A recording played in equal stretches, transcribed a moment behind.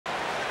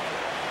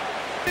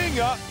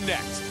Up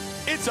next,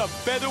 it's a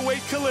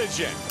featherweight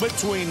collision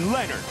between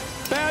Leonard,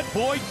 Bad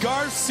Boy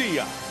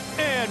Garcia,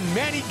 and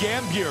Manny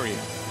Gamburyan.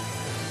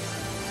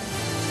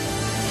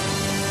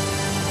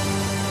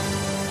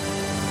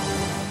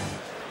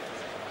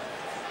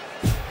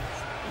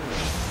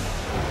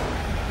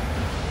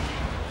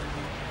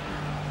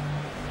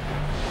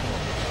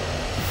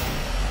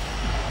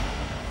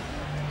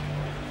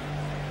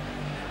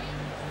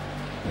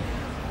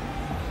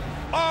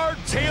 Our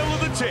Tale of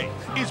the Tape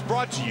is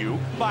brought to you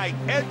by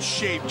Edge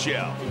Shave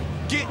Gel.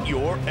 Get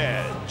your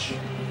edge.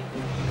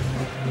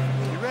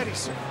 You ready,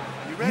 sir?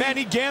 You ready?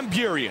 Manny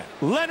Gamburyan,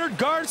 Leonard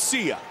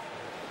Garcia.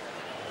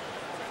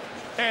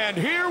 And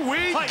here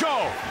we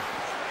go.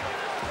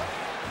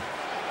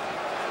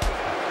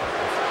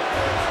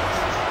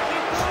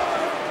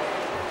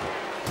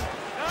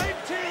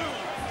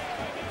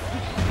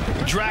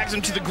 Drags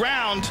him to the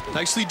ground.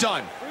 Nicely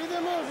done.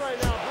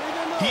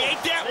 He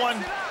ate that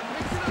one.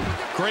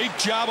 Great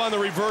job on the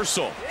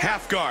reversal.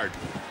 Half guard.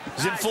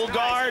 He's in full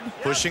guard.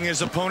 Pushing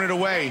his opponent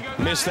away.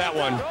 Missed that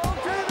one.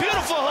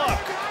 Beautiful hook.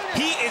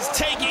 He is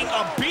taking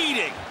a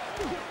beating.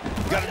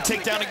 Got him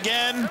take down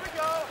again.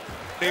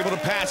 Able to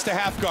pass to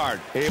half guard.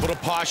 Able to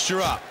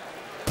posture up.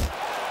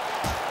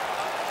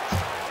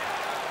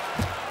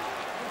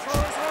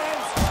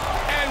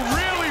 And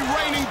really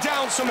raining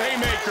down some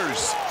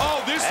haymakers.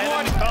 Oh, this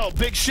one. Oh,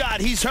 big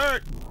shot. He's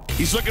hurt.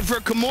 He's looking for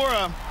a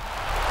Kimura.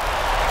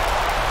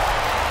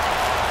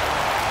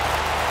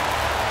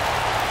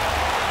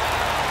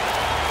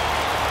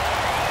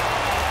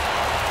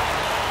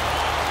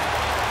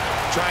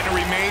 Trying to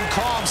remain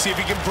calm, see if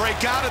he can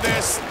break out of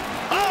this.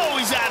 Oh,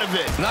 he's out of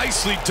it.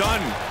 Nicely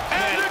done.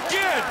 And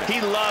again.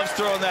 He loves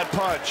throwing that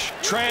punch.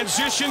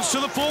 Transitions to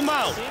the full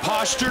mount.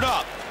 Postured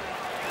up.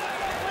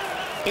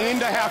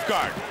 Into half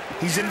guard.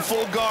 He's in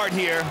full guard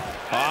here.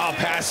 Oh,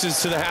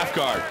 passes to the half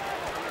guard.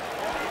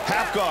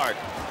 Half guard.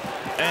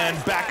 And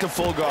back to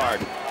full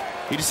guard.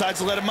 He decides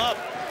to let him up.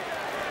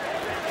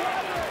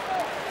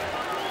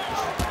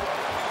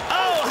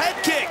 Oh,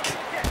 head kick.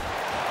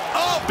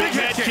 Oh, Big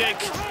head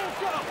kick.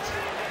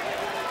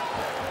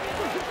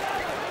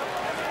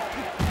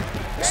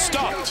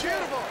 Stopped.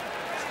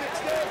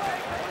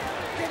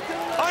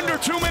 Under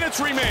 2 minutes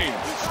remain.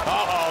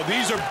 Uh-oh,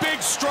 these are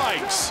big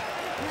strikes.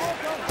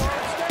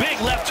 Big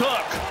left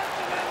hook.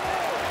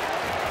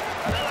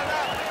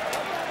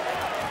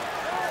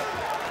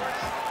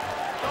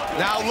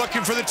 Now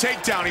looking for the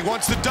takedown. He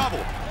wants the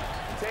double.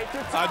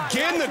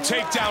 Again, the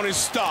takedown is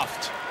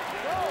stuffed.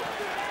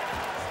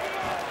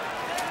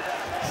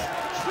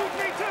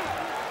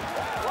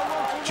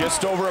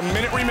 Just over a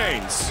minute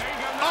remains.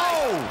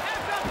 Oh!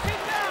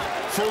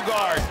 Full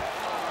guard.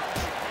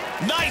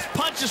 Nice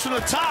punches from the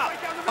top.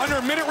 Under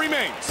a minute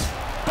remains.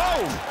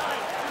 Boom!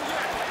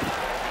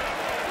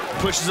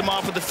 Pushes him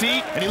off with the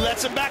feet, and he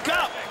lets him back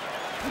up.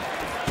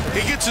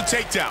 He gets a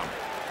takedown.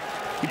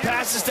 He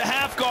passes to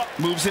half guard.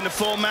 Moves into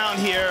full mount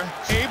here.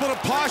 Able to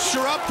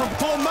posture up from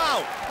full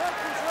mount.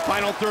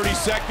 Final 30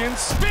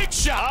 seconds. Big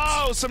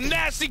shot. Oh, some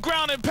nasty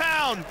ground and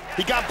pound.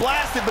 He got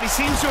blasted, but he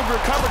seems to have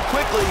recovered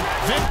quickly.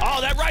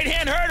 Oh, that right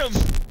hand hurt him.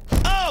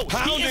 Oh,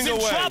 he is in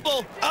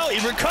trouble. Oh, he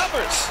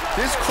recovers.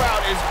 This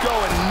crowd is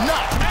going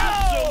nuts.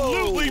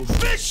 Absolutely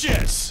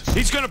vicious.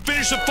 He's going to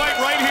finish the fight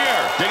right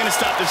here. They're going to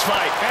stop this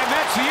fight. And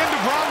that's the end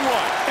of round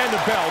one. And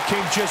the bell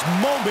came just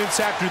moments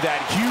after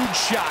that huge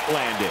shot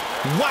landed.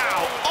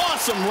 Wow,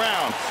 awesome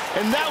round.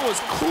 And that was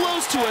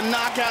close to a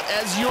knockout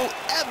as you'll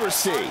ever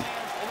see.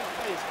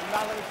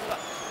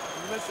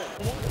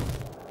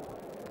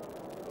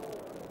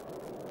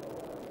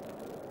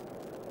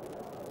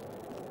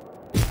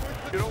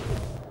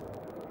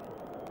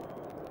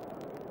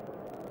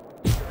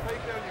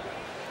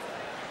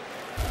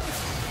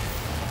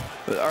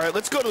 All right,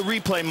 let's go to the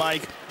replay,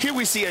 Mike. Here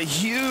we see a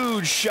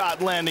huge shot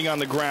landing on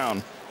the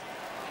ground.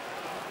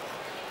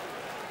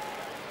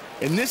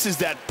 And this is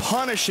that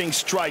punishing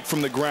strike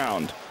from the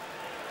ground.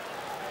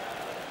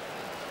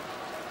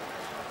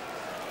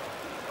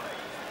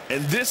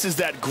 And this is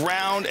that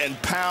ground and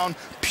pound,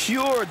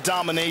 pure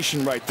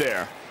domination right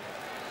there.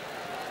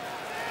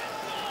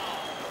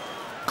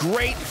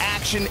 Great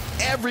action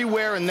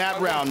everywhere in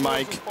that round,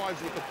 Mike.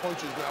 With the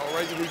punches now, all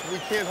right? We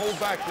can't hold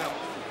back now.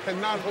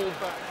 Cannot hold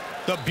back.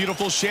 The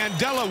beautiful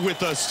Chandela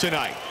with us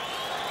tonight.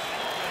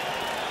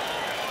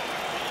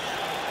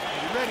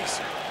 Are you ready,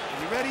 sir?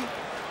 Are you ready?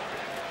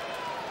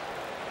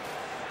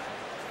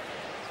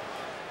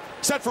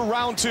 Set for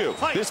round two.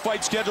 This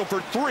fight scheduled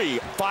for 3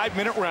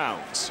 5-minute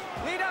rounds.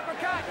 Lead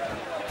uppercut.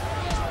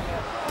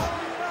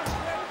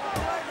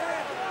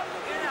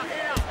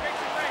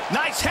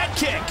 Nice head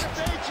kick.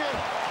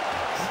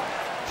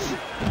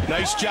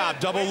 Nice job,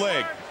 double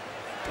leg.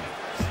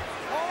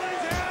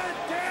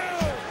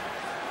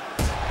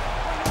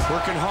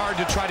 Working hard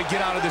to try to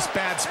get out of this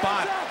bad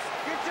spot.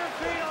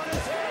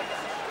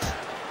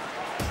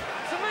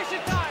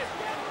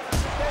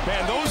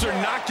 Man, those are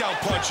knockout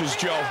punches,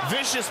 Joe.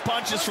 Vicious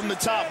punches from the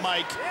top,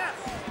 Mike.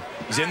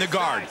 He's in the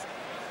guard.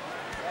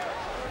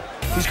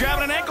 He's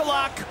grabbing an ankle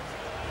lock.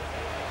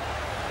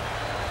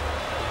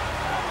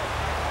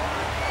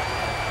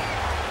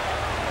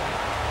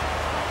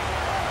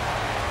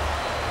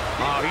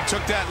 Oh, he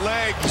took that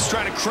leg. He's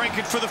trying to crank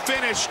it for the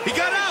finish. He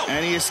got out.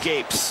 And he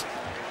escapes.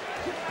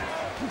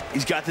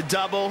 He's got the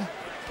double.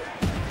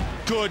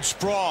 Good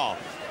sprawl.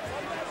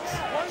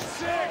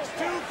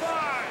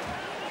 1-6-2-5.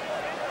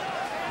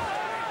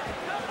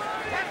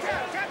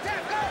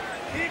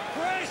 Keep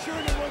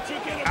pressuring him once you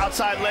get him.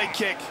 Outside leg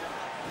kick.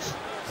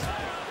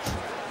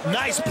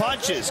 Nice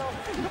punches.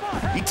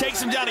 He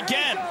takes him down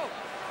again.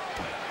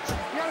 You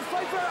gotta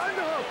fight for an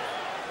underhook.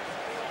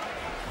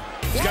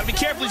 He's got to be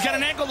careful. He's got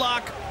an ankle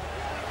lock.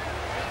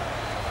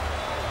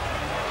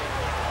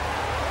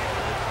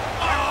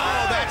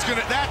 Oh,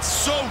 that's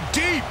so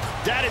deep.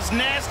 That is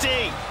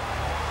nasty.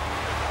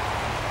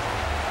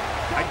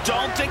 I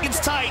don't think it's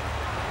tight.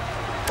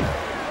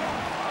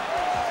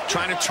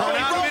 Trying to turn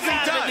out of it,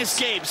 Out of it and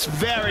escapes.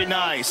 Very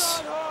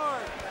nice.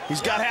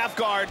 He's got half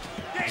guard.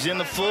 He's in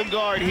the full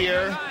guard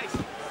here.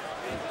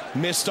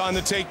 Missed on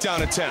the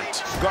takedown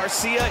attempt.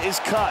 Garcia is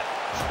cut.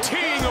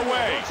 Teeing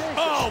away.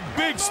 Oh,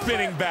 big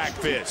spinning back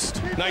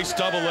fist. Nice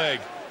double leg.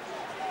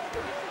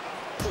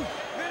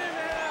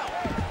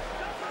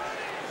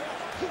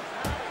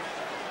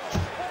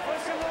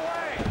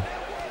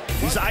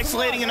 He's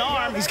isolating an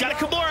arm. He's got a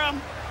Kimura.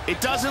 It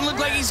doesn't look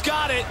like he's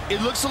got it.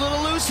 It looks a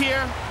little loose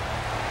here.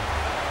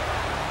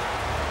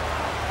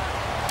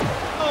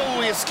 Oh,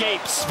 he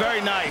escapes.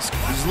 Very nice.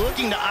 He's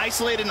looking to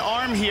isolate an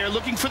arm here,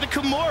 looking for the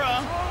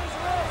Kimura.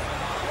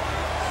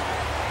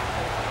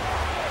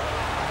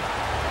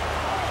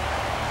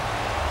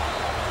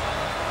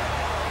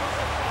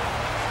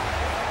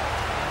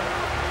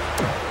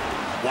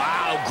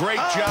 Wow, great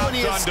job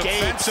done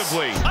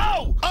defensively.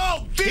 Oh!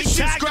 Oh, He vicious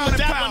tagged him ground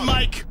with and that pound. one,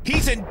 Mike.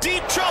 He's in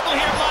deep trouble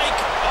here, Mike.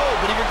 Oh,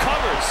 but he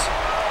recovers.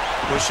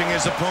 Pushing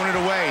his opponent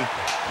away.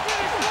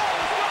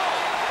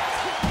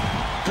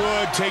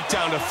 Good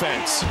takedown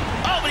defense.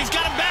 Oh, but he's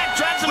got him back.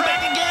 Drags him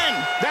back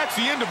again. That's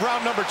the end of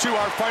round number 2.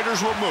 Our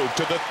fighters will move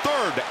to the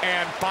 3rd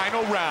and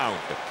final round.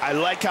 I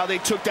like how they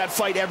took that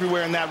fight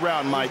everywhere in that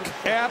round, Mike.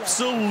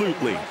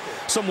 Absolutely.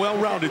 Some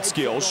well-rounded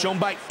skills shown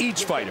by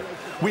each fighter.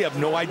 We have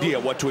no idea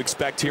what to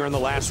expect here in the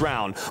last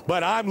round,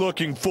 but I'm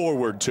looking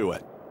forward to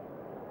it.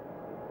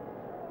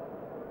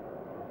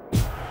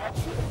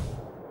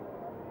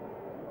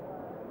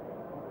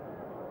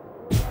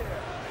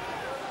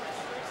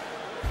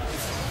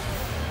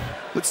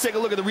 Let's take a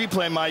look at the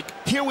replay, Mike.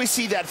 Here we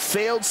see that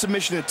failed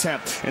submission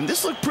attempt, and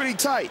this looked pretty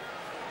tight.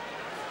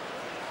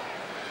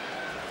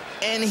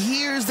 And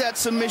here's that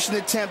submission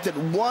attempt that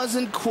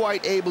wasn't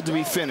quite able to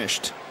be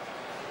finished.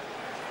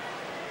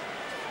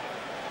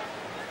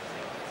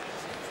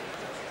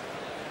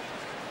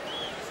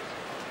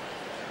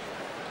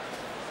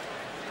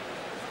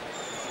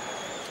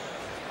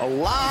 A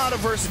lot of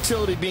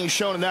versatility being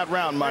shown in that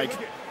round, Mike.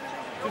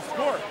 Just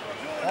score.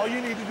 All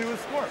you need to do is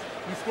score.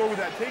 You score with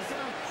that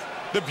takedown.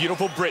 The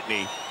beautiful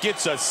Brittany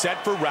gets us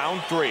set for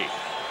round 3. Are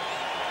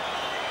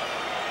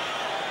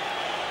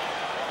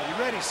you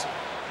ready, sir?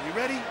 Are you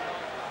ready?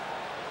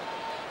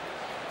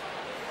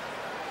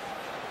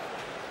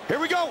 Here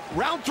we go,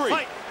 round 3.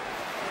 Fight.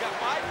 We got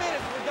 5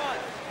 minutes. We're done.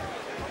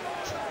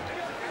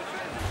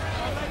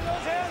 Don't let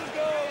those hands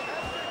go.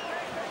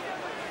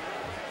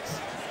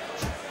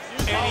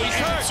 And he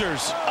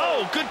answers.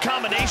 Oh, good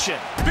combination.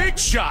 Big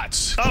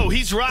shots. Oh,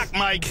 he's rocked,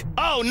 Mike.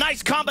 Oh,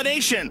 nice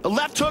combination. A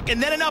left hook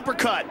and then an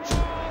uppercut.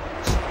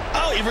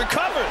 Oh, he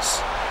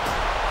recovers.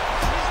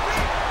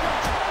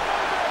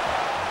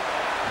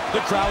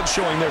 The crowd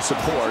showing their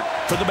support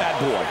for the bad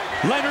boy,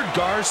 Leonard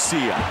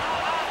Garcia.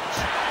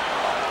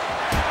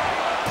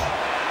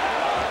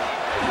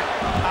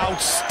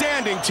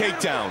 Outstanding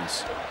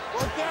takedowns.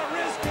 Work that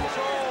wrist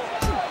control.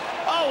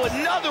 Oh,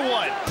 another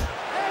one.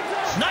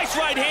 Nice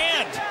right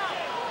hand.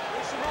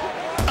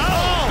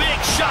 Oh, big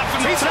shot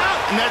from the He's top. out.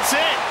 And that's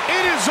it.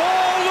 It is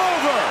all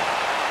over.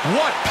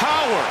 What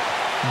power.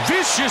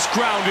 Vicious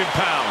ground and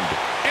pound.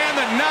 And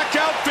the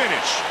knockout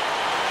finish.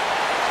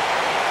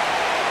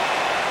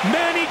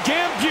 Manny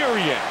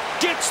Gamburyan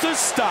gets the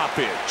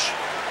stoppage.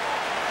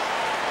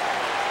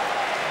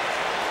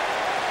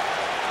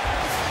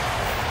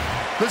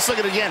 Let's look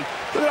at it again.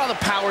 Look at all the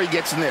power he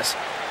gets in this.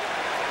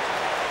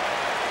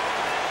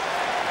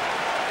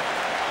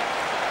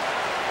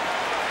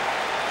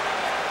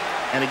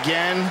 And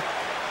again,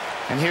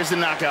 and here's the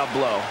knockout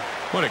blow.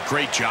 What a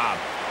great job.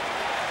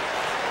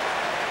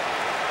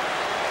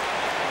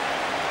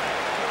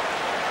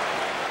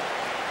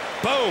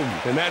 Boom,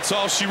 and that's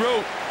all she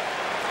wrote.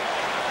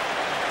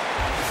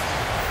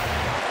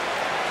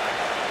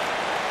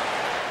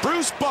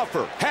 Bruce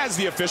Buffer has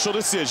the official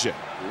decision.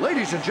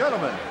 Ladies and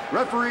gentlemen,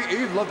 referee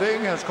Yves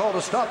Leving has called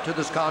a stop to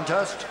this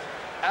contest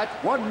at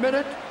 1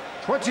 minute,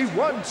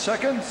 21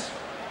 seconds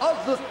of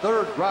the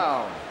 3rd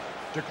round.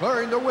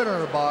 Declaring the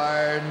winner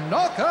by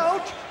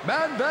knockout,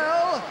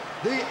 Manvel,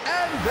 the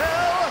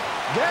Anvil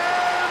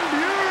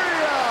Gamburyan.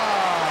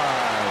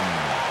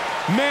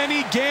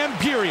 Manny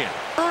Gamburyan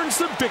earns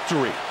the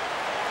victory.